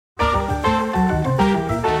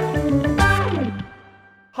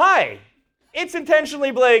Hi, it's Intentionally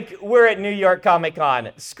Blake. We're at New York Comic Con.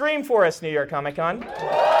 Scream for us, New York Comic Con.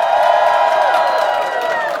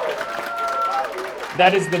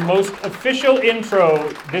 That is the most official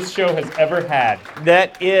intro this show has ever had.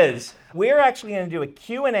 That is. We're actually going to do a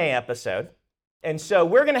Q&A episode. And so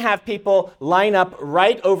we're going to have people line up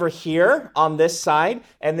right over here on this side,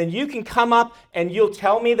 and then you can come up and you'll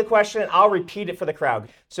tell me the question, and I'll repeat it for the crowd.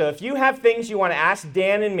 So if you have things you want to ask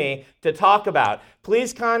Dan and me to talk about,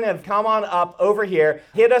 please kind of come on up over here,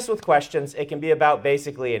 hit us with questions. It can be about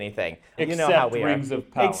basically anything. You know how we are. Rings of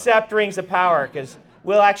Power. Except Rings of Power, because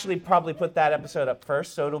we'll actually probably put that episode up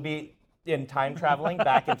first, so it'll be in time traveling,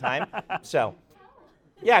 back in time. So...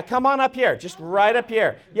 yeah, come on up here, just right up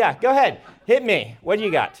here. Yeah, go ahead, hit me. What do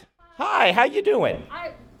you got? Hi, how you doing?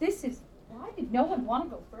 Why did no one want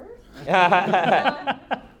to go first? A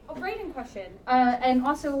rating question. And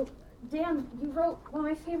also, Dan, you wrote one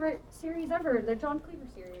of my favorite series ever, the John Cleaver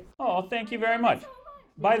series. Oh, thank you very much.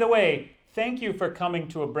 By the way, thank you for coming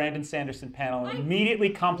to a Brandon Sanderson panel and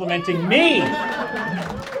immediately complimenting me.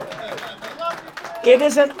 It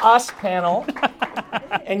is an us panel,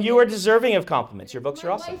 and you are deserving of compliments. Your books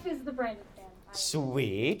are awesome. My life is the Brandon fan.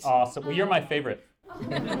 Sweet. Awesome. Well, you're my favorite.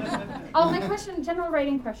 My question, general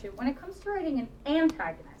writing question. When it comes to writing an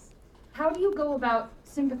antagonist, how do you go about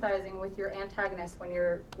sympathizing with your antagonist when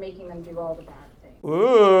you're making them do all the bad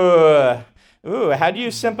things? Ooh, how do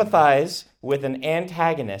you sympathize with an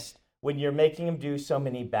antagonist when you're making him do so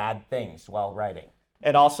many bad things while writing?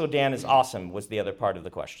 And also, Dan is awesome was the other part of the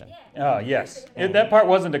question. Oh, yes. That part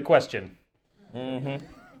wasn't a question. Mm-hmm.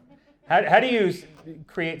 How do you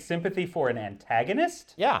create sympathy for an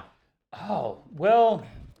antagonist? Yeah. Oh, well...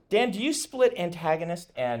 Dan, do you split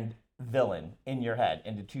antagonist and villain in your head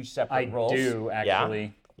into two separate roles? I do,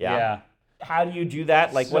 actually. Yeah. How do you do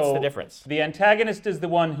that? Like, what's the difference? The antagonist is the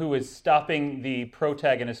one who is stopping the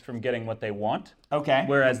protagonist from getting what they want. Okay.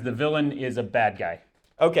 Whereas the villain is a bad guy.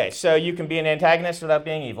 Okay, so you can be an antagonist without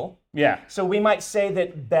being evil. Yeah. So we might say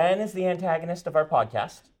that Ben is the antagonist of our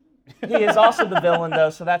podcast. He is also the villain,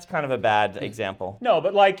 though, so that's kind of a bad example. No,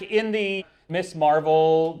 but like in the Miss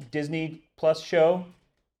Marvel Disney Plus show,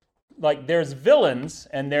 like there's villains,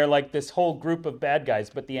 and they're like this whole group of bad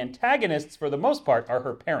guys, but the antagonists, for the most part, are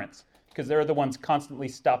her parents, because they're the ones constantly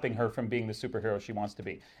stopping her from being the superhero she wants to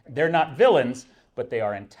be. They're not villains, but they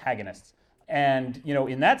are antagonists. And, you know,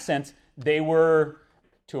 in that sense, they were...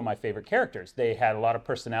 two of my favorite characters. They had a lot of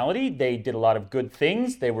personality. They did a lot of good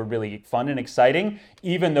things. They were really fun and exciting,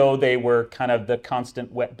 even though they were kind of the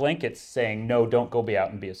constant wet blankets saying, no, don't go be out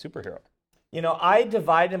and be a superhero. You know, I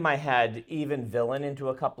divide in my head even villain into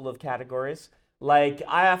a couple of categories. Like,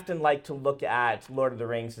 I often like to look at Lord of the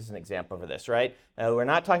Rings as an example for this, right? We're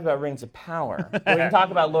not talking about Rings of Power. We're going to talk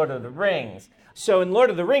about Lord of the Rings. So in Lord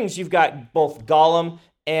of the Rings, you've got both Gollum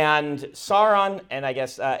and Sauron, and I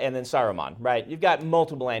guess, and then Saruman, right? You've got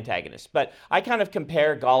multiple antagonists, but I kind of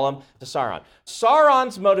compare Gollum to Sauron.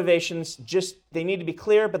 Sauron's motivations they need to be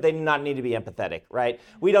clear, but they do not need to be empathetic, right?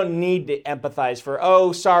 We don't need to empathize for,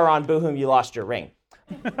 oh, Sauron, boo-hoo, you lost your ring.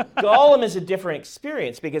 Gollum is a different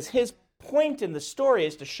experience because his point in the story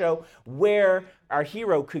is to show where our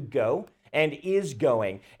hero could go and is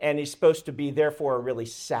going, and he's supposed to be, therefore, a really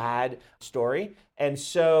sad story. And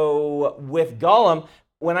so with Gollum,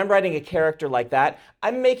 when I'm writing a character like that,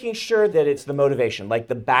 I'm making sure that it's the motivation, like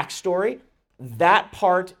the backstory. That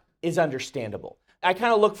part is understandable. I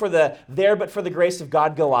kind of look for the there but for the grace of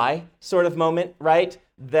God go I sort of moment, right?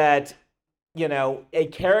 That, you know, a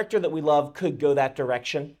character that we love could go that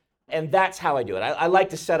direction. And that's how I do it. I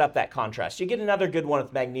like to set up that contrast. You get another good one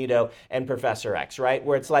with Magneto and Professor X, right?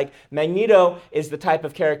 Where it's like Magneto is the type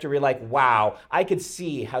of character where you're like, wow, I could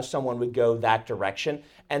see how someone would go that direction.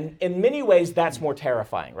 And in many ways, that's more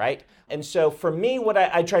terrifying, right? And so for me, what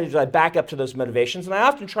I try to do, I back up to those motivations. And I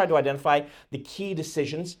often try to identify the key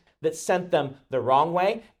decisions that sent them the wrong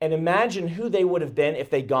way and imagine who they would have been if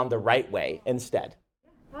they'd gone the right way instead.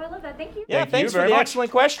 Oh, I love that. Thank you. Yeah, thanks you for very the much.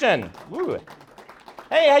 excellent question. Woo.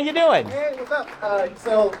 Hey, how you doing? Hey, what's up?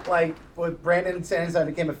 So, like, with Brandon Sanderson, I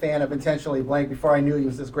became a fan of Intentionally Blank before I knew he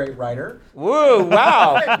was this great writer. Woo,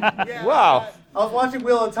 wow. Yeah, Wow. I was watching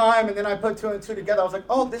Wheel of Time, and then I put two and two together. I was like,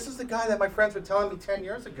 oh, this is the guy that my friends were telling me 10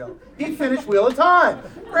 years ago. He finished Wheel of Time.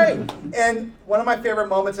 Great. And one of my favorite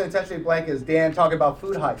moments in Intentionally Blank is Dan talking about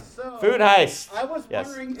food heists. So, Food heist. I was Yes.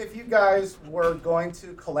 wondering if you guys were going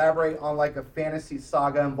to collaborate on, like, a fantasy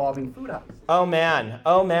saga involving food heists. Oh,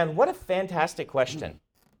 man. What a fantastic question.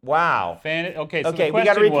 Wow. Okay, so Okay, the we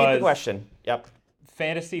got to question repeat was the question. Yep.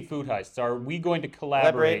 fantasy food heists. Are we going to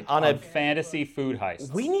collaborate on on a fantasy food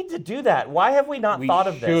heists? We need to do that. Why have we not We thought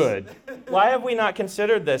of this? should. Why have we not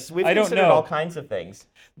considered this? We've I don't considered know. all kinds of things.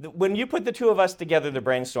 When you put the two of us together to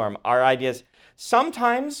brainstorm our ideas,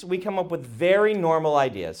 sometimes we come up with very normal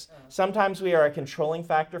ideas. Sometimes we are a controlling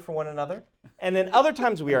factor for one another. And then other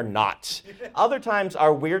times we are not. Other times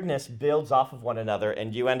our weirdness builds off of one another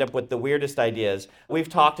and you end up with the weirdest ideas. We've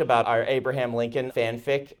talked about our Abraham Lincoln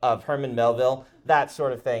fanfic of Herman Melville. That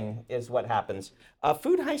sort of thing is what happens.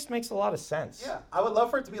 Food Heist makes a lot of sense. Yeah, I would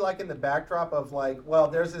love for it to be like in the backdrop of like, well,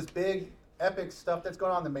 there's this big epic stuff that's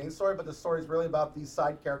going on in the main story, but the story's really about these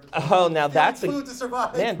side characters. Oh, now that's food to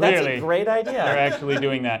survive. Man, that's Really? a great They're idea. actually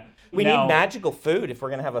doing that. We Now, need magical food if we're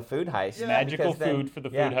going to have a food heist. Yeah. magical because then- food for the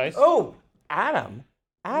food yeah. heist. Oh, Adam.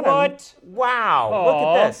 Adam. What? Wow. Aw.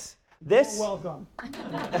 Look at this. This. Welcome.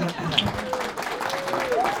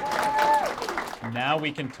 Now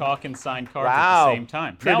we can talk and sign cards Wow. at the same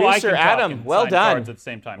time. Now I Producer can talk Adam, and well sign done. cards at the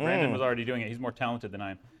same time. Brandon was already doing it. He's more talented than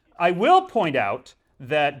I am. I will point out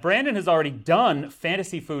that Brandon has already done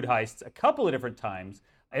fantasy food heists a couple of different times.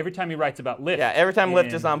 Every time he writes about Lyft. Yeah, every time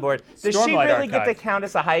Lyft is on board. Does she Stormlight really get to Archive. count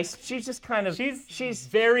as a heist? She's just kind of. She's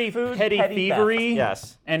very food petty thievery. theft.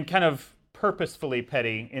 Yes. And kind of purposefully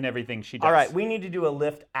petty in everything she does. All right, we need to do a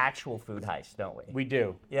Lyft actual food heist, don't we? We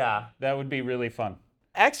do. Yeah. That would be really fun.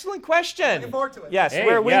 Excellent question. Looking forward to it. Yes,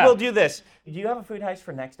 Hey, we yeah. will do this. Do you have a food heist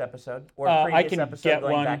for next episode or I previous can episode get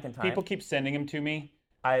going one. back in time? People keep sending them to me.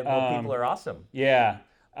 People are awesome. Yeah.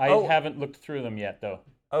 I Oh. haven't looked through them yet, though.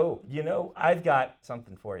 Oh, I've got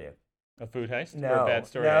something for you. A food heist No, or a bad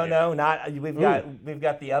story? no, idea? no, not. We've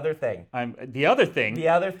got the other thing. The other thing. The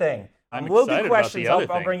other thing. I'm We'll excited do about questions. the other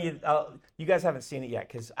I'll thing. bring you. You guys haven't seen it yet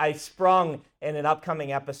because I sprung in an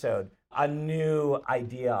upcoming episode a new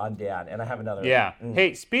idea on Dan, and I have another. Yeah. one.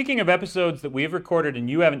 Hey, speaking of episodes that we've recorded and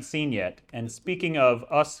you haven't seen yet, and speaking of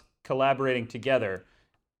us collaborating together,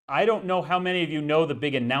 I don't know how many of you know the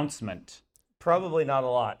big announcement. Probably not a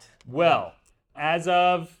lot. Well, as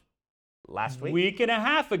of Last week. week and a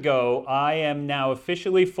half ago, I am now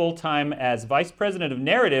officially full-time as Vice President of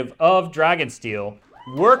Narrative of Dragonsteel,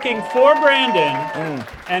 working for Brandon.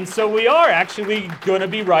 And so we are actually going to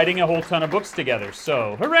be writing a whole ton of books together.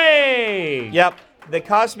 So, hooray! Yep. The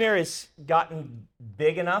Cosmere has gotten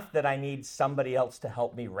big enough that I need somebody else to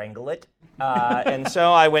help me wrangle it. And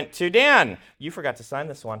so I went to Dan. You forgot to sign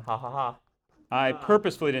this one. Ha ha ha. I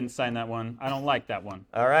purposefully didn't sign that one. I don't like that one.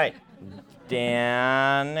 All right.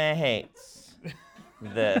 Dan hates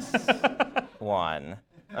this one.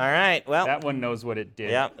 All right. Well, That one knows what it did.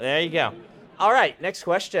 yep, there you go. All right. Next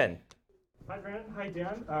question. Hi, Brandon. Hi,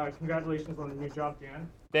 Dan. Congratulations on the new job, Dan.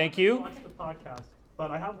 Thank I you. watched the podcast,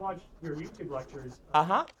 but I have watched your YouTube lectures,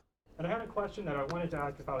 Uh-huh. and I had a question that I wanted to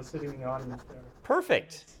ask if I was sitting in the audience there.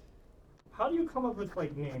 Perfect. How do you come up with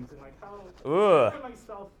like names and like how? Ooh. I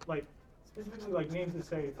myself like specifically like names to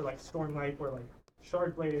say for like Stormlight or like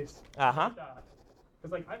Shardblades. Uh-huh.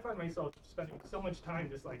 Because like I find myself spending so much time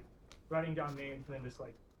just like writing down names and then just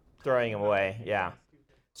like Throwing them away. Yeah.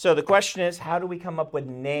 So the question is, how do we come up with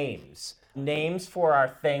names? Names for our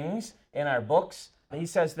things in our books. He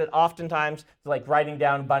says that oftentimes it's like writing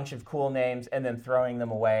down a bunch of cool names and then throwing them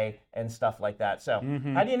away and stuff like that. So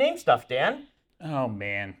how do you name stuff, Dan? Oh,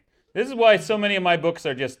 man. This is why so many of my books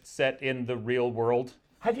are just set in the real world.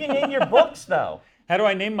 How do you name your books, though? How do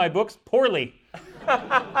I name my books? Poorly.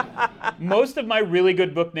 Most of my really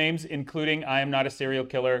good book names, including I Am Not a Serial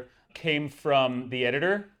Killer, came from the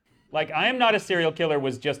editor. Like, I Am Not a Serial Killer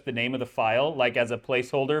was just the name of the file, like as a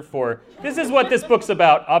placeholder for, this is what this book's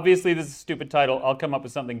about. Obviously, this is a stupid title. I'll come up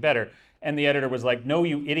with something better. And the editor was like, no,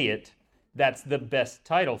 you idiot. That's the best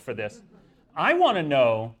title for this. I want to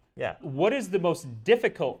know, Yeah. what is the most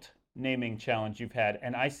difficult naming challenge you've had?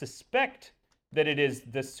 And I suspect that it is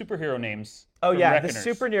the superhero names. Oh from yeah, Reckoners. the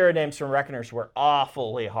superhero names from Reckoners were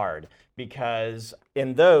awfully hard because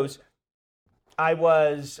in those, I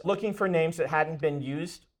was looking for names that hadn't been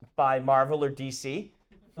used by Marvel or DC,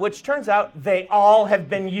 which turns out they all have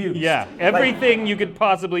been used. Yeah, everything you could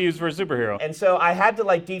possibly use for a superhero. And so I had to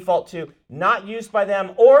like default to not used by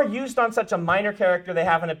them or used on such a minor character they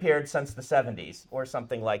haven't appeared since the 70s or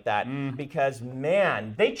something like that. Because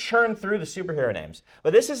man, they churn through the superhero names.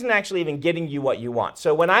 But this isn't actually even getting you what you want.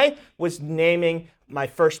 So when I was naming my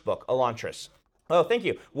first book, Elantris, oh, thank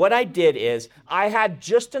you. What I did is I had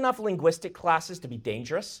just enough linguistic classes to be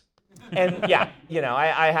dangerous. And yeah, you know,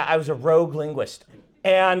 I was a rogue linguist.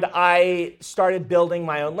 And I started building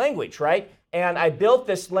my own language, right? And I built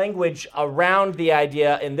this language around the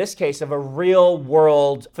idea, in this case, of a real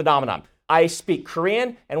world phenomenon. I speak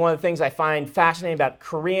Korean, and one of the things I find fascinating about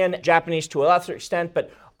Korean, Japanese to a lesser extent, but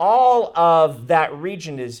all of that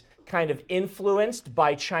region is kind of influenced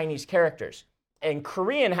by Chinese characters. And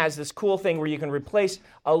Korean has this cool thing where you can replace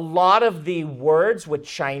a lot of the words with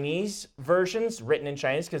Chinese versions written in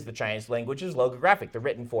Chinese, because the Chinese language is logographic, the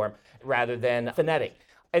written form, rather than phonetic.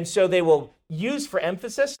 And so they will use for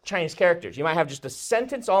emphasis Chinese characters. You might have just a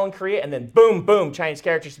sentence all in Korea and then boom, boom, Chinese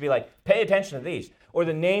characters to be like, pay attention to these. Or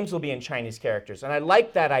the names will be in Chinese characters. And I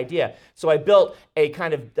like that idea. So I built a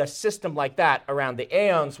kind of a system like that around the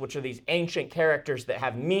aeons, which are these ancient characters that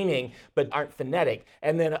have meaning but aren't phonetic,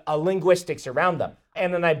 and then a linguistics around them.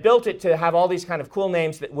 And then I built it to have all these kind of cool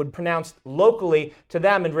names that would pronounce locally to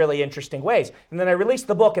them in really interesting ways. And then I released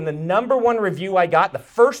the book, and the number one review I got, the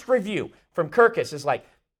first review from Kirkus, is like,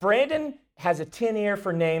 Brandon has a tin ear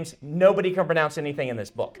for names. Nobody can pronounce anything in this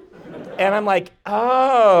book. And I'm like,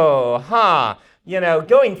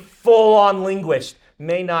 going full-on linguist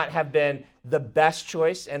may not have been the best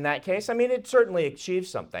choice in that case. I mean, it certainly achieves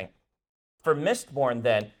something. For Mistborn,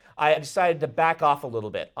 then, I decided to back off a little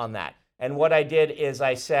bit on that. And what I did is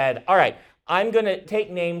I said, all right, I'm going to take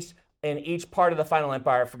names in each part of the Final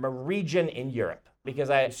Empire from a region in Europe, because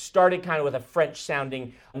I started kind of with a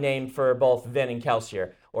French-sounding name for both Vin and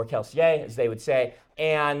Kelsier, or Kelsier, as they would say.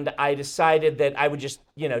 And I decided that I would just,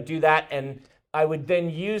 do that, and I would then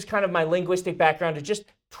use kind of my linguistic background to just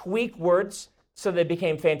tweak words so they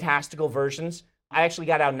became fantastical versions. I actually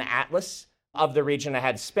got out an atlas of the region. I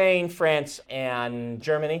had Spain, France, and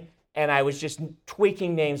Germany, and I was just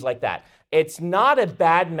tweaking names like that. It's not a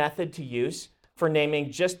bad method to use for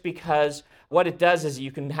naming, just because what it does is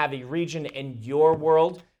you can have a region in your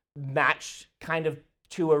world match kind of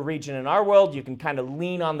to a region in our world. You can kind of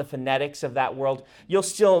lean on the phonetics of that world. You'll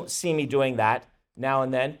still see me doing that now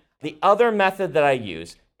and then. The other method that I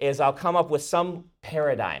use is I'll come up with some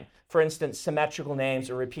paradigm. For instance, symmetrical names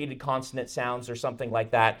or repeated consonant sounds or something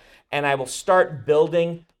like that. And I will start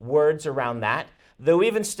building words around that. Though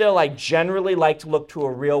even still, I generally like to look to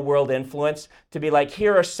a real world influence to be like,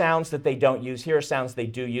 here are sounds that they don't use, here are sounds they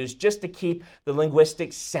do use, just to keep the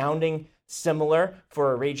linguistics sounding similar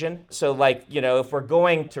for a region. So if we're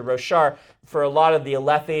going to Roshar, for a lot of the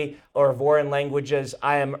Alethi or Vorin languages,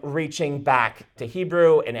 I am reaching back to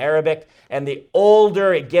Hebrew and Arabic. And the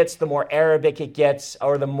older it gets, the more Arabic it gets,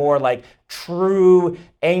 or the more like true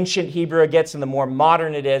ancient Hebrew it gets, and the more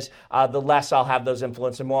modern it is, the less I'll have those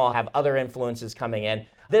influences, and more I'll have other influences coming in.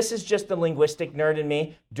 This is just the linguistic nerd in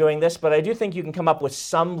me doing this, but I do think you can come up with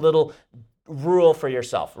some little rule for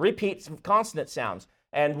yourself. Repeat some consonant sounds.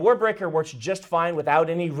 And Warbreaker works just fine without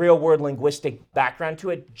any real-world linguistic background to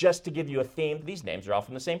it, just to give you a theme. These names are all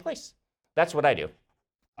from the same place. That's what I do.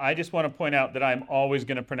 I just want to point out that I'm always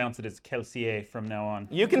going to pronounce it as Kelsier from now on.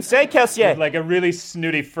 You can say Kelsier. With like a really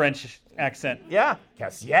snooty French accent. Yeah,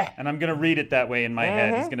 Kelsier. And I'm going to read it that way in my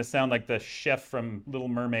head. It's going to sound like the chef from Little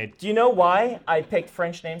Mermaid. Do you know why I picked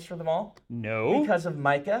French names for them all? No. Because of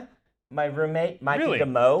Micah. My roommate, Micah Really?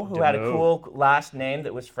 Demeaux, who had a cool last name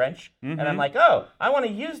that was French. And I'm like, I want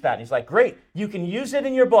to use that. And he's like, great, you can use it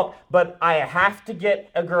in your book, but I have to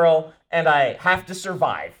get a girl and I have to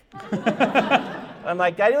survive. I'm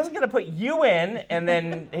like, I wasn't going to put you in. And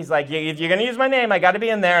then he's like, if you're going to use my name, I got to be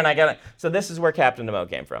in there. And I got to. So this is where Captain Demeaux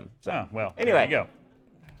came from. So, There anyway. you go.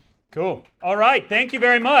 Cool. All right. Thank you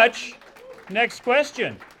very much. Next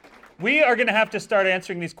question. We are going to have to start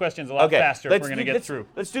answering these questions a lot faster if we're going to get through.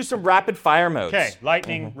 Let's do some rapid fire modes. Okay,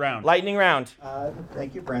 lightning round. Lightning round.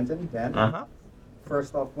 Thank you, Brendan. Ben.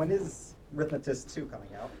 First off, when is Rhythmatist 2 coming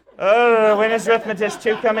out? When is Rhythmatist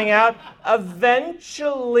 2 coming out?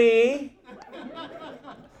 Eventually.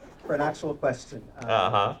 For an actual question.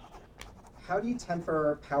 How do you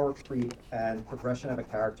temper power creep and progression of a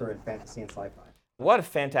character in fantasy and sci-fi? What a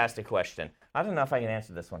fantastic question. I don't know if I can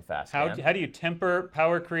answer this one fast. How do you temper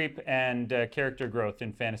power creep and character growth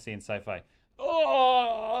in fantasy and sci-fi?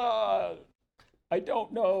 Oh, I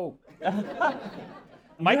don't know.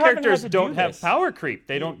 My characters don't have power creep.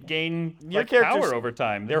 They don't gain power over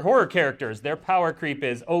time. They're horror characters. Their power creep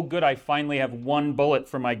is, oh good, I finally have one bullet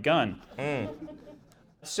for my gun.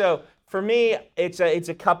 So for me, it's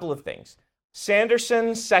a couple of things.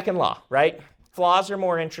 Sanderson's second law, right? Flaws are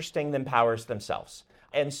more interesting than powers themselves.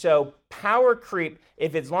 And so power creep,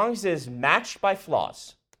 as long as it is matched by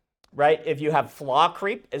flaws, right? If you have flaw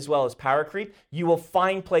creep as well as power creep, you will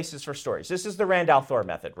find places for stories. This is the Rand al'Thor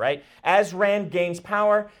method, right? As Rand gains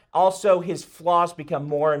power, also his flaws become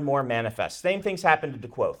more and more manifest. Same things happen to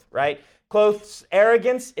Quoth, right? Quoth's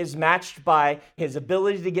arrogance is matched by his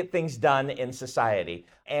ability to get things done in society.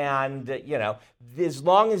 And, as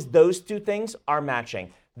long as those two things are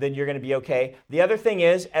matching, then you're going to be okay. The other thing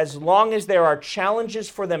is, as long as there are challenges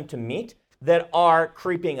for them to meet that are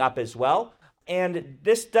creeping up as well, And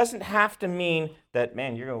this doesn't have to mean that,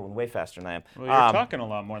 man, you're going way faster than I am. Well, you're talking a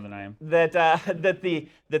lot more than I am. That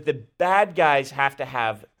the bad guys have to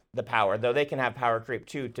have the power, though they can have power creep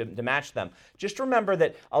too to match them. Just remember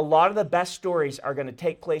that a lot of the best stories are going to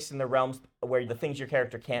take place in the realms where the things your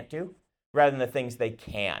character can't do, rather than the things they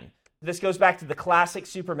can. This goes back to the classic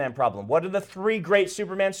Superman problem. What are the 3 great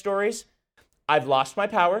Superman stories? I've lost my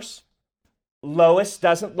powers, Lois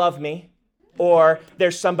doesn't love me, or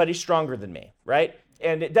there's somebody stronger than me, right?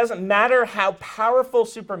 And it doesn't matter how powerful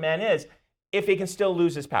Superman is if he can still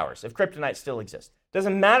lose his powers, if kryptonite still exists.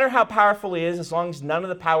 Doesn't matter how powerful he is as long as none of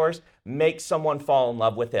the powers make someone fall in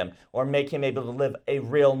love with him or make him able to live a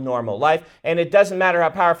real normal life. And it doesn't matter how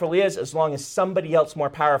powerful he is as long as somebody else more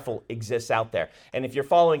powerful exists out there. And if you're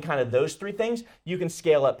following kind of those 3 things, you can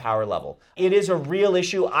scale up power level. It is a real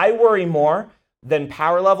issue. I worry more than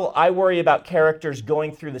power level. I worry about characters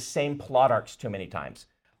going through the same plot arcs too many times.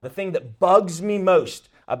 The thing that bugs me most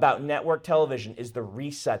about network television is the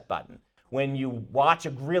reset button. When you watch a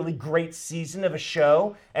really great season of a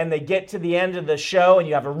show and they get to the end of the show and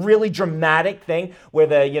you have a really dramatic thing where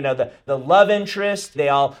the love interest, they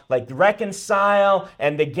all like reconcile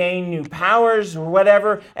and they gain new powers or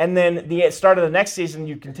whatever, and then the start of the next season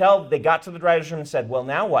you can tell they got to the writer's room and said, well,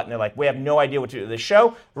 now what? And they're like, we have no idea what to do with the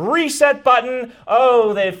show. Reset button.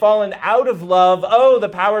 Oh, they've fallen out of love. Oh, the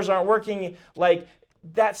powers aren't working. Like,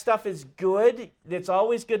 that stuff is good. It's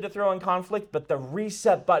always good to throw in conflict, but the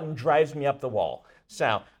reset button drives me up the wall.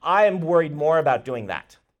 So I am worried more about doing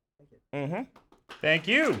that. Thank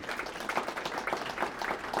you.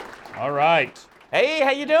 All right. Hey, how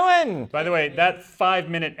you doing? By the way, that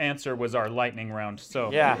 5-minute answer was our lightning round.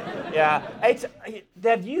 So Yeah.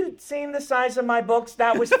 Have you seen the size of my books?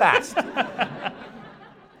 That was fast.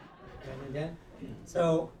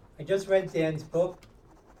 So I just read Dan's book.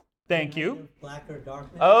 thank you. Blacker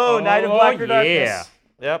Darkness. Oh, Night of Blacker Darkness. Yeah.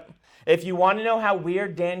 Yep. If you want to know how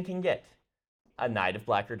weird Dan can get, A Night of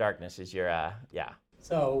Blacker Darkness is your, yeah.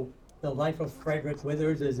 So The Life of Frederick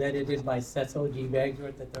Withers is edited by Cecil G.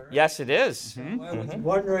 Bagworth III. Yes, it is. I was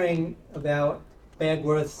wondering about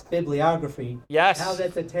Bagworth's bibliography. Yes. Now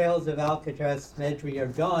that the Tales of Alcatraz Medri are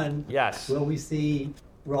done, Yes. will we see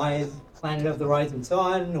Planet of the Rising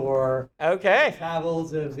Sun or Okay.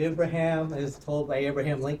 Travels of Abraham as told by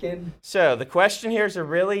Abraham Lincoln? So the question here is a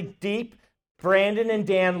really deep Brandon and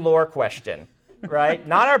Dan lore question, right?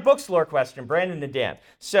 Not our book's lore question, Brandon and Dan.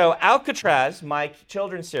 So Alcatraz, my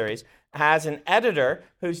children's series, has an editor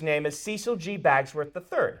whose name is Cecil G. Bagsworth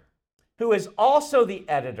III, who is also the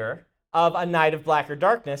editor of A Night of Blacker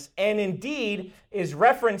Darkness, and indeed is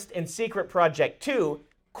referenced in Secret Project 2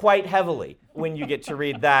 quite heavily when you get to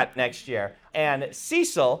read that next year. And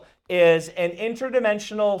Cecil is an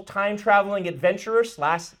interdimensional time-traveling adventurer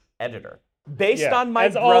 / editor. Based on my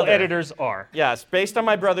as brother. all editors are. Yes, based on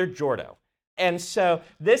my brother Jordo. And so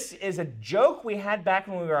this is a joke we had back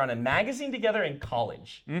when we were on a magazine together in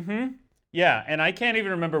college. Yeah, and I can't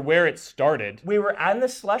even remember where it started. We were on the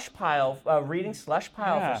slush pile, reading slush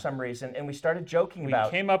pile Yeah. for some reason, and we started joking We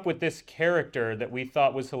about. came up with this character that we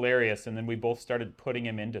thought was hilarious, and then we both started putting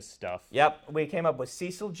him into stuff. Yep, we came up with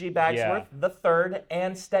Cecil G. Bagsworth III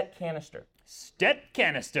and Stet Canister. Stet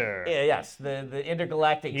Canister. Yeah, yes, the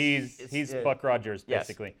intergalactic. He's Buck Rogers, yes.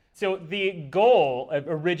 basically. So the goal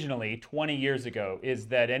originally, 20 years ago, is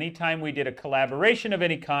that anytime we did a collaboration of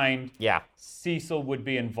any kind, Yeah. Cecil would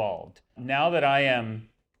be involved. Now that I am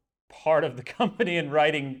part of the company and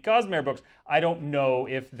writing Cosmere books, I don't know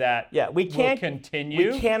if that We can't will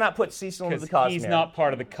continue. We cannot put Cecil into the because Cosmere. he's not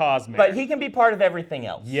part of the Cosmere. But he can be part of everything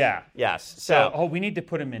else. Yeah. Yes. So, we need to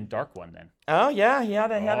put him in Dark One then. Oh, yeah, he had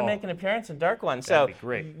to Oh. make an appearance in Dark One. So, be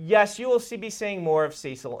great. yes, you will be seeing more of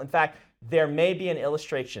Cecil. In fact, there may be an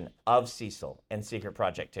illustration of Cecil in Secret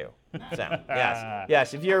Project 2. So,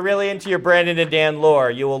 yes, if you're really into your Brandon and Dan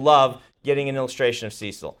lore, you will love getting an illustration of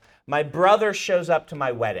Cecil. My brother shows up to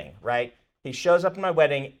my wedding, right? He shows up to my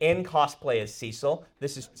wedding in cosplay as Cecil.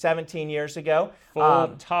 This is 17 years ago.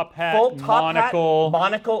 Full top hat, Full top monocle. hat,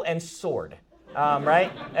 monocle, and sword,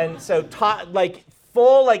 right? And so,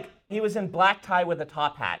 he was in black tie with a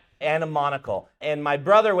top hat and a monocle. And my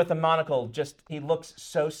brother with a monocle, he looks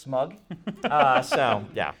so smug.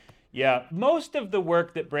 Yeah. Yeah, most of the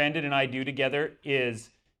work that Brandon and I do together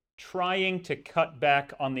is trying to cut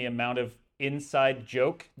back on the amount of inside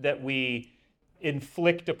joke that we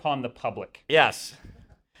inflict upon the public. Yes.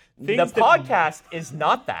 Things the podcast is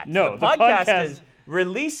not that. No, the podcast is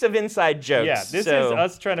release of inside jokes. Yeah, this is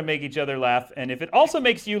us trying to make each other laugh, and if it also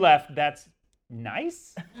makes you laugh, that's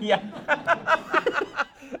nice. Yeah.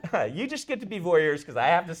 You just get to be voyeurs because I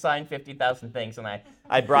have to sign 50,000 things, and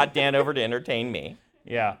I brought Dan over to entertain me.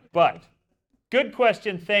 Yeah, but Good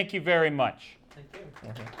question. Thank you very much.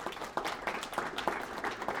 Thank you.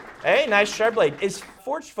 Hey, nice shard blade. Is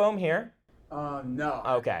Forged Foam here? No.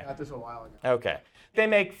 Okay. I got this a while ago. Okay. They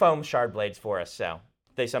make foam shard blades for us, so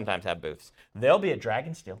they sometimes have booths. They'll be at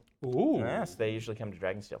Dragonsteel. Ooh. Yes, they usually come to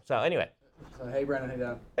Dragonsteel. So anyway. So, hey, Brandon, hey,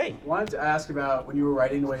 Dan. Hey. I wanted to ask about when you were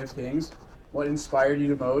writing The Way of Kings, what inspired you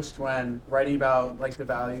the most when writing about like the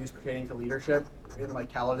values pertaining to leadership in like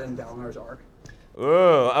Kaladin, Dalinar's arc? Ooh,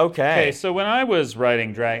 okay. Okay, so when I was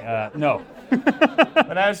writing no.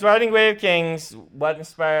 When I was writing Way of Kings, what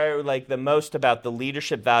inspired like the most about the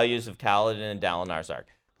leadership values of Kaladin and Dalinar's arc?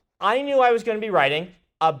 I knew I was going to be writing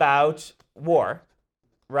about war,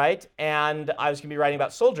 right? And I was going to be writing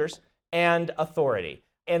about soldiers and authority.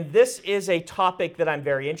 And this is a topic that I'm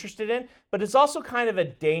very interested in, but it's also kind of a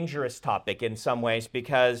dangerous topic in some ways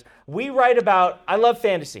because we write about, I love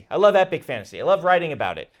fantasy. I love epic fantasy. I love writing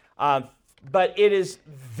about it. But it is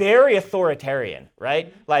very authoritarian,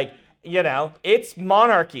 right? Like, you know, it's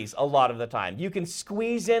monarchies a lot of the time. You can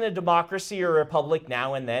squeeze in a democracy or a republic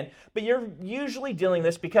now and then, but you're usually dealing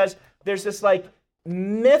this because there's this like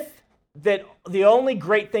myth that the only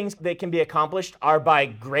great things that can be accomplished are by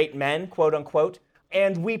great men, quote unquote,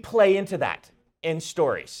 and we play into that in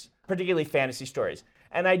stories, particularly fantasy stories.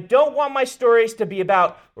 And I don't want my stories to be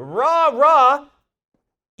about rah,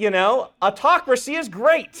 you know, autocracy is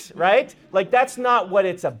great, right? Like, that's not what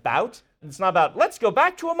it's about. It's not about, let's go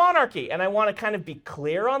back to a monarchy. And I want to kind of be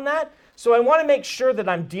clear on that. So I want to make sure that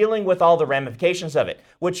I'm dealing with all the ramifications of it,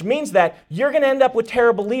 which means that you're going to end up with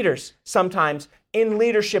terrible leaders sometimes in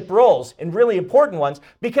leadership roles, in really important ones,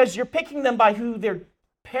 because you're picking them by who their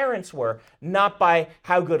parents were, not by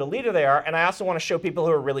how good a leader they are. And I also want to show people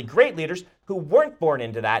who are really great leaders who weren't born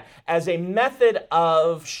into that as a method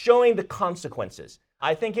of showing the consequences.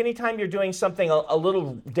 I think anytime you're doing something a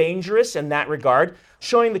little dangerous in that regard,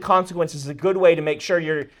 showing the consequences is a good way to make sure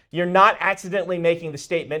you're not accidentally making the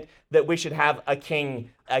statement that we should have a king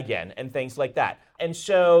again and things like that. And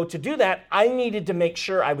so to do that, I needed to make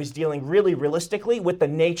sure I was dealing really realistically with the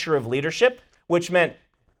nature of leadership, which meant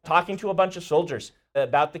talking to a bunch of soldiers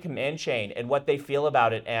about the command chain and what they feel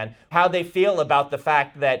about it and how they feel about the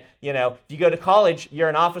fact that, you know, if you go to college, you're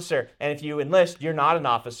an officer, and if you enlist, you're not an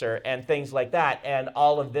officer, and things like that, and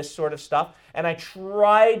all of this sort of stuff. And I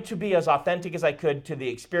tried to be as authentic as I could to the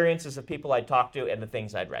experiences of people I'd talked to and the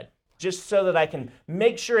things I'd read, just so that I can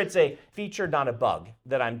make sure it's a feature, not a bug,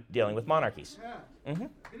 that I'm dealing with monarchies. Yeah. Mm-hmm.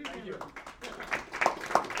 Thank you.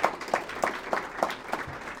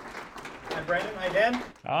 Hi, Brandon. Hi, Dan.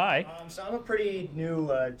 Hi. So I'm a pretty new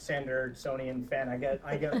Sandersonian fan.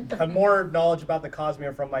 I have more knowledge about the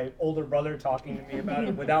Cosmere from my older brother talking to me about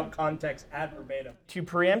it without context ad verbatim. To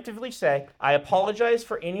preemptively say, I apologize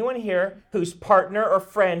for anyone here whose partner or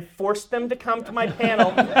friend forced them to come to my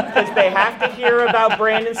panel because they have to hear about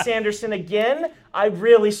Brandon Sanderson again. I'm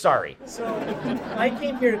really sorry. So I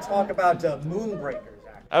came here to talk about Moonbreakers,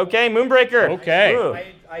 actually. Okay, Moonbreaker. Okay. Ooh.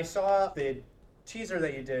 I saw the teaser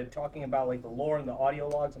that you did talking about like the lore and the audio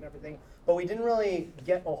logs and everything, but we didn't really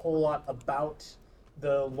get a whole lot about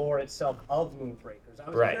the lore itself of Moonbreakers. I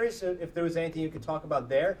was curious if there was anything you could talk about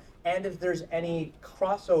there, and if there's any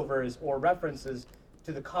crossovers or references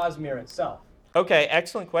to the Cosmere itself. Okay,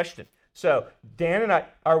 excellent question. So Dan and I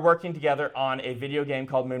are working together on a video game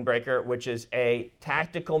called Moonbreaker, which is a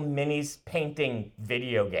tactical minis painting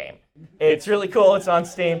video game. It's really cool. It's on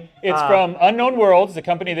Steam. It's from Unknown Worlds, the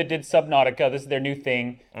company that did Subnautica. This is their new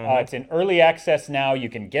thing. It's in early access now. You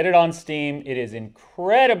can get it on Steam. It is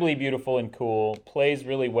incredibly beautiful and cool. Plays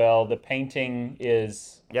really well. The painting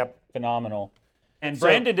is phenomenal. And So-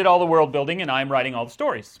 Brandon did all the world building, and I'm writing all the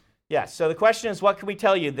stories. Yeah, so the question is, what can we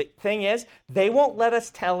tell you? The thing is, they won't let us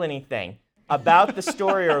tell anything about the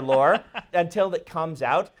story or lore until it comes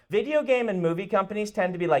out. Video game and movie companies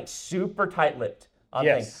tend to be like super tight-lipped on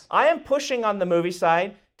Yes. things. I am pushing on the movie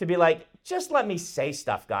side to be like, just let me say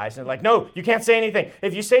stuff, guys. And they're like, no, you can't say anything.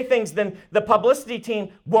 If you say things, then the publicity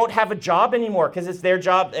team won't have a job anymore because it's their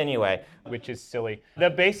job anyway. Which is silly. The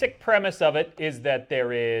basic premise of it is that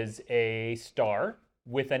there is a star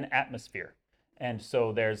with an atmosphere. And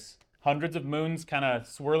so there's hundreds of moons kind of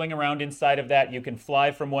swirling around inside of that. You can fly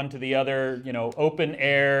from one to the other, you know, open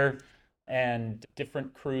air, and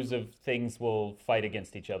different crews of things will fight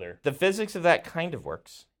against each other. The physics of that kind of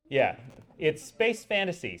works. Yeah, it's space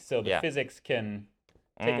fantasy, so the Yeah. physics can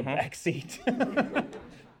take a back seat.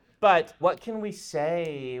 But what can we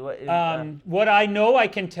say? What I know I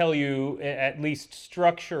can tell you, at least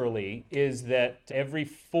structurally, is that every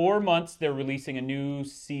 4 months they're releasing a new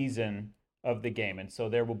season of the game. And so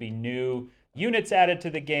there will be new units added to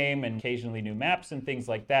the game and occasionally new maps and things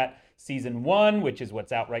like that. Season 1, which is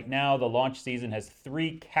what's out right now, the launch season has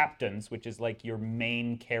 3 captains, which is like your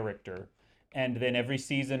main character. And then every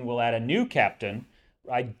season we'll add a new captain.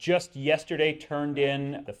 I just yesterday turned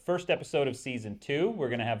in the first episode of Season 2. We're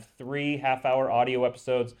going to have 3 half-hour audio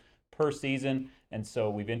episodes per season. And so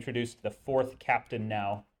we've introduced the 4th captain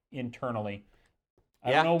now internally.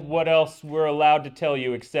 I don't know what else we're allowed to tell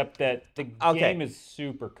you except that the game is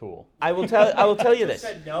super cool. I will tell you this. You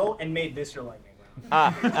said no and made this your lightning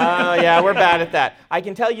Yeah, we're bad at that. I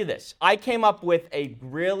can tell you this. I came up with a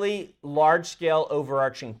really large-scale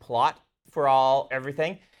overarching plot for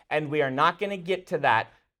everything, and we are not going to get to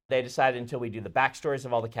that, they decided, until we do the backstories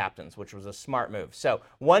of all the captains, which was a smart move. So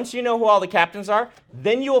once you know who all the captains are,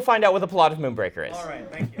 then you will find out what the plot of Moonbreaker is. All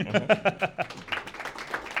right, thank you.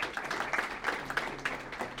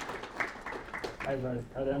 Hi,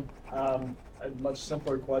 Brendan. A much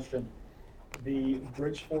simpler question. The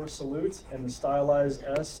Bridge Force salute and the stylized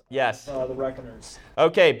S. Yes. The Reckoners.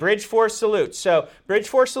 Okay, Bridge Force salute. So Bridge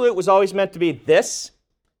Force salute was always meant to be this.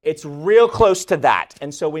 It's real close to that,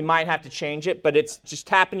 and so we might have to change it, but it's just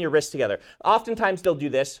tapping your wrists together. Oftentimes they'll do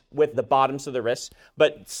this with the bottoms of the wrists,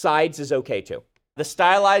 but sides is okay too. The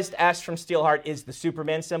stylized S from Steelheart is the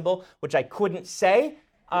Superman symbol, which I couldn't say.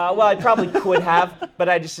 Well, I probably could have, but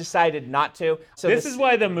I just decided not to. So this is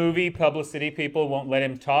why the movie publicity people won't let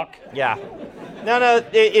him talk? Yeah. No,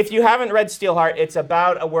 if you haven't read Steelheart, it's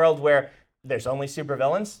about a world where there's only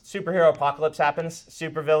supervillains. Superhero apocalypse happens.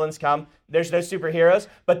 Supervillains come. There's no superheroes.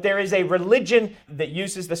 But there is a religion that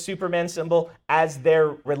uses the Superman symbol as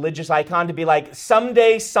their religious icon to be like,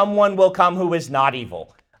 someday someone will come who is not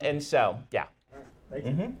evil. And so, yeah. Thank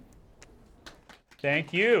you.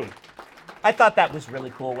 Thank you. I thought that was really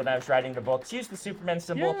cool when I was writing the books. Use the Superman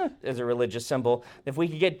symbol as a religious symbol. If we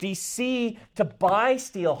could get DC to buy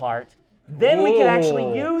Steelheart, then we could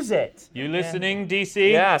actually use it. You listening,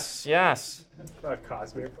 DC? Yes. A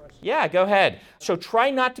Cosmere question? Yeah, go ahead. So try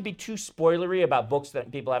not to be too spoilery about books that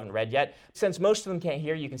people haven't read yet. Since most of them can't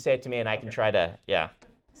hear, you can say it to me and I can try to,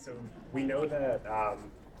 So we know that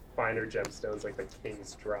finer gemstones like the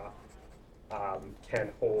King's Drop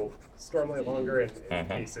can hold Stormlight longer and in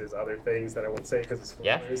cases other things that I won't say because of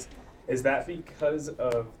spoilers. Is that because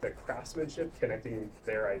of the craftsmanship connecting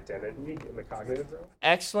their identity in the cognitive realm?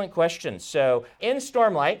 Excellent question. So in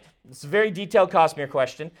Stormlight, it's a very detailed Cosmere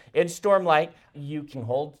question. In Stormlight, you can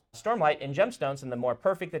hold Stormlight in gemstones, and the more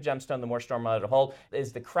perfect the gemstone, the more Stormlight it'll hold.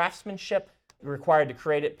 Is the craftsmanship required to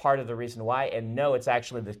create it part of the reason why? And no, it's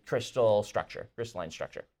actually the crystalline structure.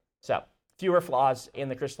 So fewer flaws in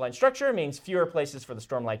the crystalline structure means fewer places for the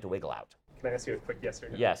Stormlight to wiggle out. Can I ask you a quick yes or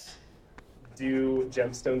no? Yes. Do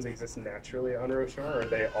gemstones exist naturally on Roshar, or are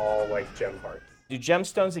they all like gem hearts? Do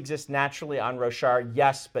gemstones exist naturally on Roshar?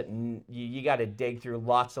 Yes, but you got to dig through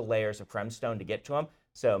lots of layers of Kremstone to get to them.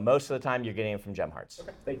 So most of the time, you're getting them from gem hearts.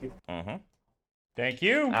 Okay, thank you. Thank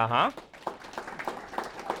you.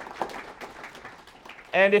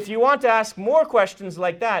 And if you want to ask more questions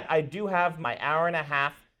like that, I do have my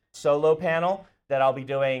hour-and-a-half solo panel that I'll be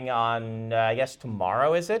doing on, I guess,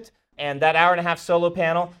 tomorrow, is it? And that hour-and-a-half solo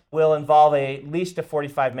panel will involve at least a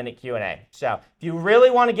 45-minute Q&A. So if you really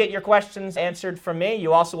want to get your questions answered from me,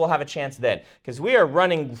 you also will have a chance then, because we are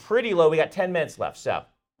running pretty low. We got 10 minutes left, so.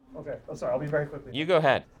 Okay, I'm sorry, I'll be very quickly. You go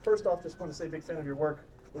ahead. First off, just want to say big fan of your work.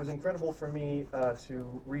 It was incredible for me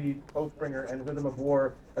to read Oathbringer and Rhythm of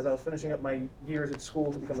War as I was finishing up my years at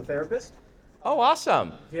school to become a therapist. Oh,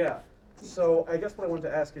 awesome. Yeah. So I guess what I wanted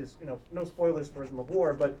to ask is, no spoilers for Rhythm of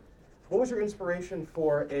War, but what was your inspiration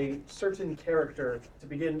for a certain character to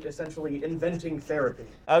begin essentially inventing therapy?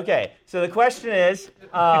 Okay, so the question is,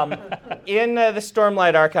 in the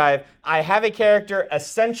Stormlight Archive, I have a character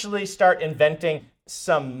essentially start inventing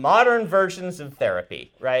some modern versions of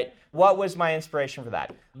therapy, right? What was my inspiration for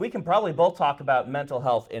that? We can probably both talk about mental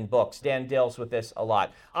health in books. Dan deals with this a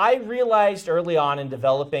lot. I realized early on in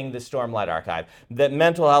developing the Stormlight Archive that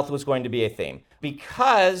mental health was going to be a theme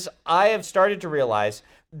because I have started to realize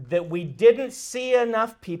that we didn't see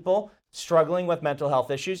enough people struggling with mental health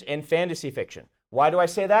issues in fantasy fiction. Why do I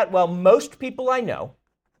say that? Well, most people I know,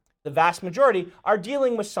 the vast majority, are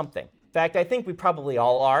dealing with something. In fact, I think we probably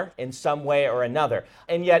all are in some way or another.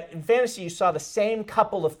 And yet, in fantasy, you saw the same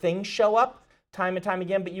couple of things show up time and time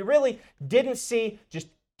again, but you really didn't see just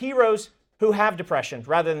heroes who have depression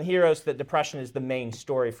rather than heroes that depression is the main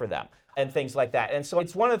story for them and things like that. And so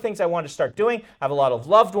it's one of the things I want to start doing. I have a lot of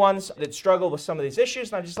loved ones that struggle with some of these issues,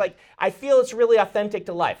 and I'm just like, I feel it's really authentic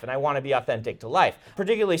to life, and I want to be authentic to life.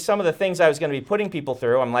 Particularly some of the things I was going to be putting people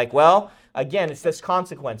through, I'm like, well, again, it's this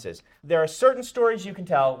consequences. There are certain stories you can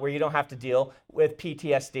tell where you don't have to deal with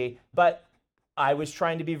PTSD, but I was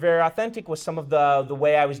trying to be very authentic with some of the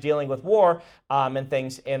way I was dealing with war and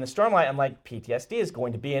things in the Stormlight. I'm like, PTSD is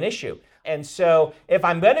going to be an issue. And so if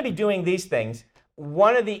I'm going to be doing these things,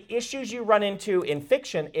 one of the issues you run into in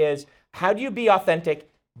fiction is how do you be authentic,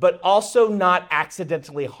 but also not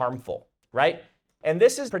accidentally harmful, right? And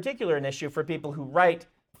this is particular an issue for people who write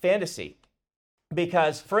fantasy.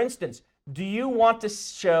 Because, for instance, do you want to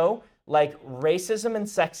show like racism and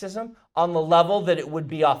sexism on the level that it would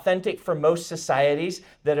be authentic for most societies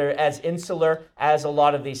that are as insular as a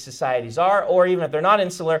lot of these societies are? Or even if they're not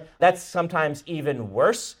insular, that's sometimes even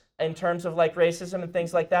worse in terms of like racism and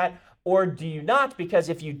things like that. Or do you not? Because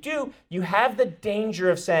if you do, you have the danger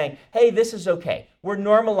of saying, hey, this is okay. We're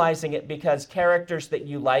normalizing it because characters that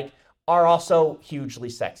you like are also hugely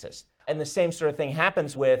sexist. And the same sort of thing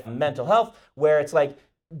happens with mental health, where it's like,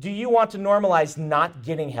 do you want to normalize not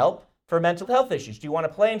getting help for mental health issues? Do you want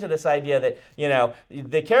to play into this idea that, you know,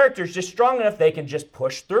 the character's just strong enough, they can just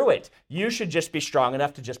push through it. You should just be strong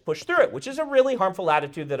enough to just push through it, which is a really harmful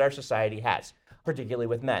attitude that our society has, particularly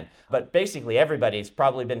with men. But basically everybody's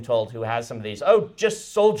probably been told who has some of these, oh,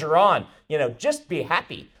 just soldier on, you know, just be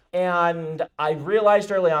happy. And I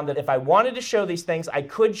realized early on that if I wanted to show these things, I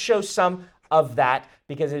could show some of that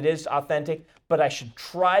because it is authentic, but I should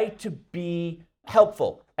try to be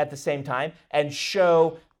helpful at the same time and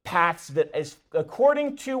show paths that, is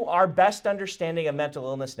according to our best understanding of mental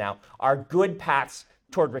illness now, are good paths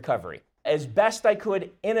toward recovery. As best I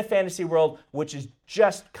could in a fantasy world, which is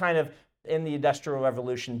just kind of in the Industrial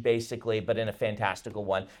Revolution, basically, but in a fantastical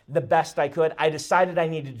one. The best I could. I decided I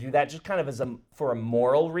needed to do that just kind of for a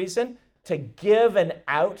moral reason, to give an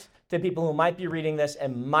out to people who might be reading this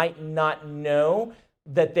and might not know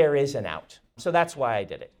that there is an out. So that's why I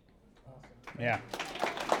did it. Yeah.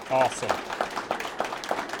 Awesome.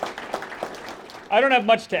 I don't have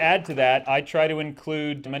much to add to that. I try to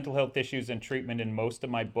include mental health issues and treatment in most of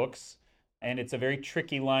my books, and it's a very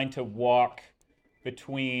tricky line to walk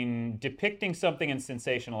between depicting something and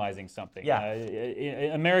sensationalizing something. Yeah.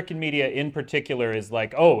 American media in particular is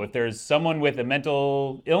like, oh, if there's someone with a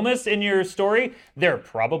mental illness in your story, they're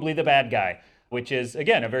probably the bad guy, which is,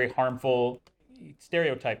 again, a very harmful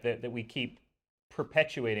stereotype that we keep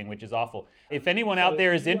perpetuating, which is awful. If anyone out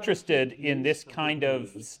there is interested in this kind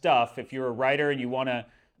of stuff, if you're a writer and you want to,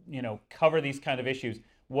 you know, cover these kind of issues,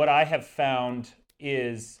 what I have found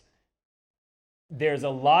is there's a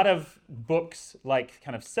lot of books, like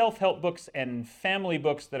kind of self-help books and family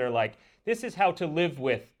books that are like, this is how to live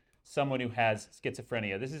with someone who has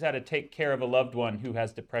schizophrenia. This is how to take care of a loved one who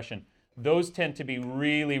has depression. Those tend to be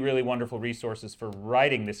really, really wonderful resources for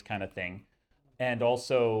writing this kind of thing. And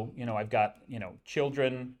also, you know, I've got, you know,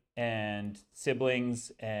 children and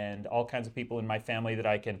siblings and all kinds of people in my family that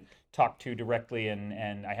I can talk to directly.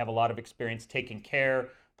 And I have a lot of experience taking care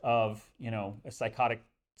of, you know, a psychotic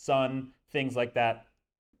son, things like that.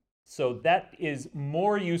 So that is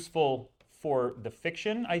more useful for the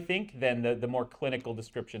fiction, I think, than the more clinical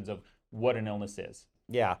descriptions of what an illness is.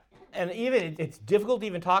 Yeah. And even it's difficult to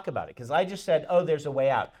even talk about it because I just said, oh, there's a way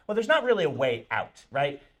out. Well, there's not really a way out,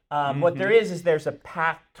 right? What there is there's a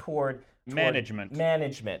path toward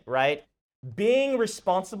management, right? Being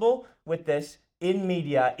responsible with this in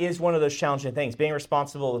media is one of those challenging things. Being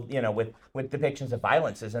responsible, you know, with depictions of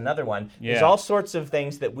violence is another one. Yeah. There's all sorts of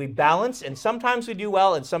things that we balance, and sometimes we do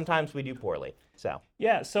well, and sometimes we do poorly. So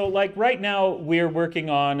yeah, so like right now we're working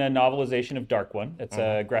on a novelization of Dark One. It's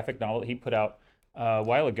a graphic novel that he put out a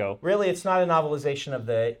while ago. Really, it's not a novelization of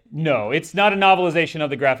the... No, it's not a novelization of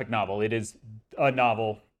the graphic novel. It is a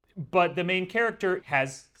novel. But the main character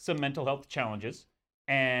has some mental health challenges.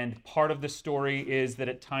 And part of the story is that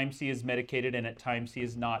at times he is medicated and at times he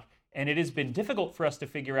is not. And it has been difficult for us to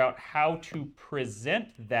figure out how to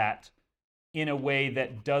present that in a way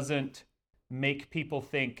that doesn't make people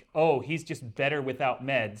think, oh, he's just better without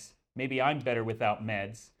meds. Maybe I'm better without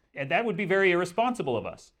meds. And that would be very irresponsible of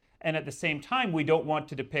us. And at the same time, we don't want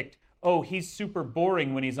to depict, oh, he's super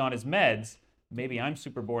boring when he's on his meds. Maybe I'm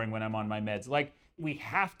super boring when I'm on my meds. Like, we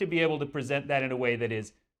have to be able to present that in a way that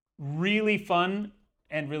is really fun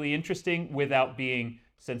and really interesting without being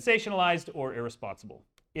sensationalized or irresponsible.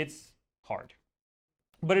 It's hard,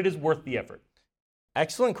 but it is worth the effort.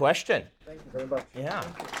 Excellent question. Thank you very much. Yeah.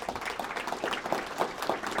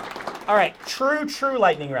 All right, true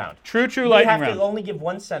lightning round. True lightning round. We have to only give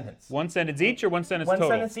one sentence. One sentence each or one sentence total?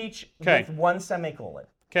 One sentence each with one semicolon.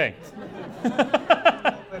 Okay.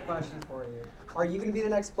 Quick question for you. Are you going to be the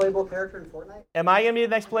next playable character in Fortnite? Am I going to be the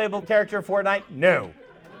next playable character in Fortnite? No.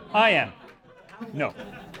 I am. No.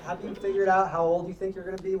 Have you figured out how old you think you're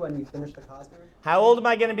going to be when you finish the Cosmere? How old am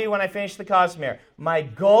I going to be when I finish the Cosmere? My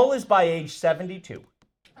goal is by age 72.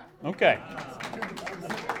 Okay.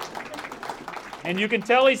 And you can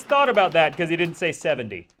tell he's thought about that because he didn't say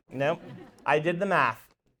 70. Nope. I did the math.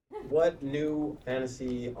 What new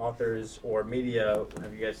fantasy authors or media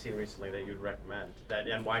have you guys seen recently that you'd recommend?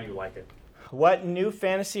 And why do you like it? What new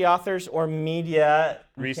fantasy authors or media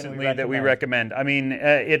recently that we recommend? I mean,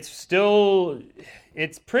 it's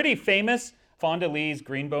pretty famous. Fonda Lee's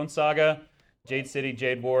Greenbone Saga, Jade City,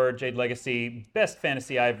 Jade War, Jade Legacy, best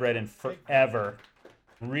fantasy I've read in forever.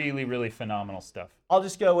 Really, really phenomenal stuff. I'll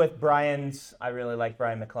just go with Brian's. I really like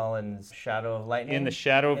Brian McClellan's Shadow of Lightning. In the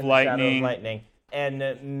Shadow of Lightning.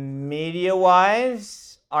 And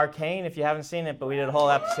media-wise, Arcane, if you haven't seen it, but we did a whole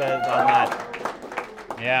episode on that.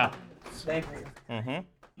 Yeah. Thank you. Mm-hmm.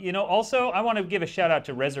 You know, also, I want to give a shout-out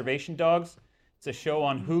to Reservation Dogs. It's a show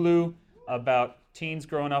on Hulu about teens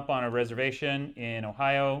growing up on a reservation in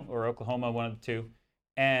Ohio or Oklahoma, one of the two.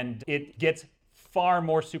 And it gets far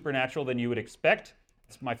more supernatural than you would expect.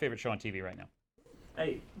 It's my favorite show on TV right now.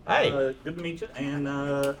 Hey. Hi. Good to meet you.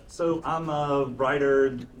 And so I'm a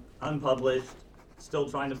writer, unpublished, still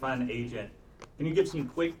trying to find an agent. Can you give some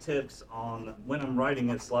quick tips on when I'm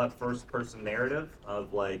writing a first-person narrative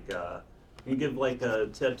of can you give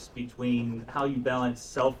tips between how you balance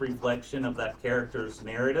self-reflection of that character's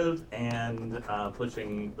narrative and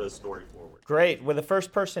pushing the story forward? Great. With a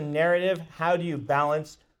first-person narrative, how do you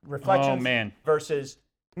balance reflections versus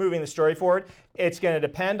moving the story forward? It's going to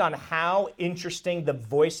depend on how interesting the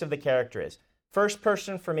voice of the character is. First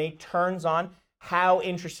person for me turns on how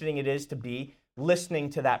interesting it is to be listening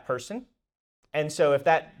to that person. And so if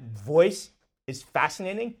that voice is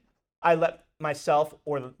fascinating, I let myself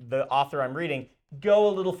or the author I'm reading go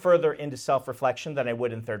a little further into self-reflection than I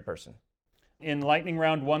would in third person. In Lightning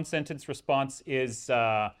Round, one sentence response is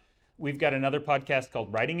we've got another podcast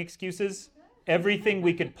called Writing Excuses. Everything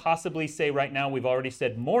we could possibly say right now, we've already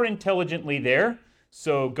said more intelligently there.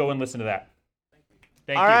 So go and listen to that.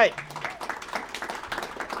 Thank you. All right.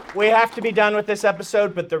 We have to be done with this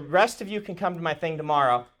episode, but the rest of you can come to my thing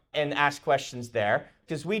tomorrow and ask questions there,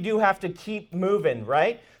 because we do have to keep moving,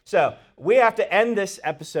 right? So we have to end this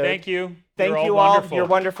episode. Thank you. Thank You're you all all. wonderful. You're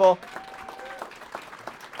wonderful.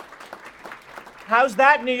 How's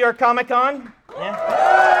that, New York Comic Con?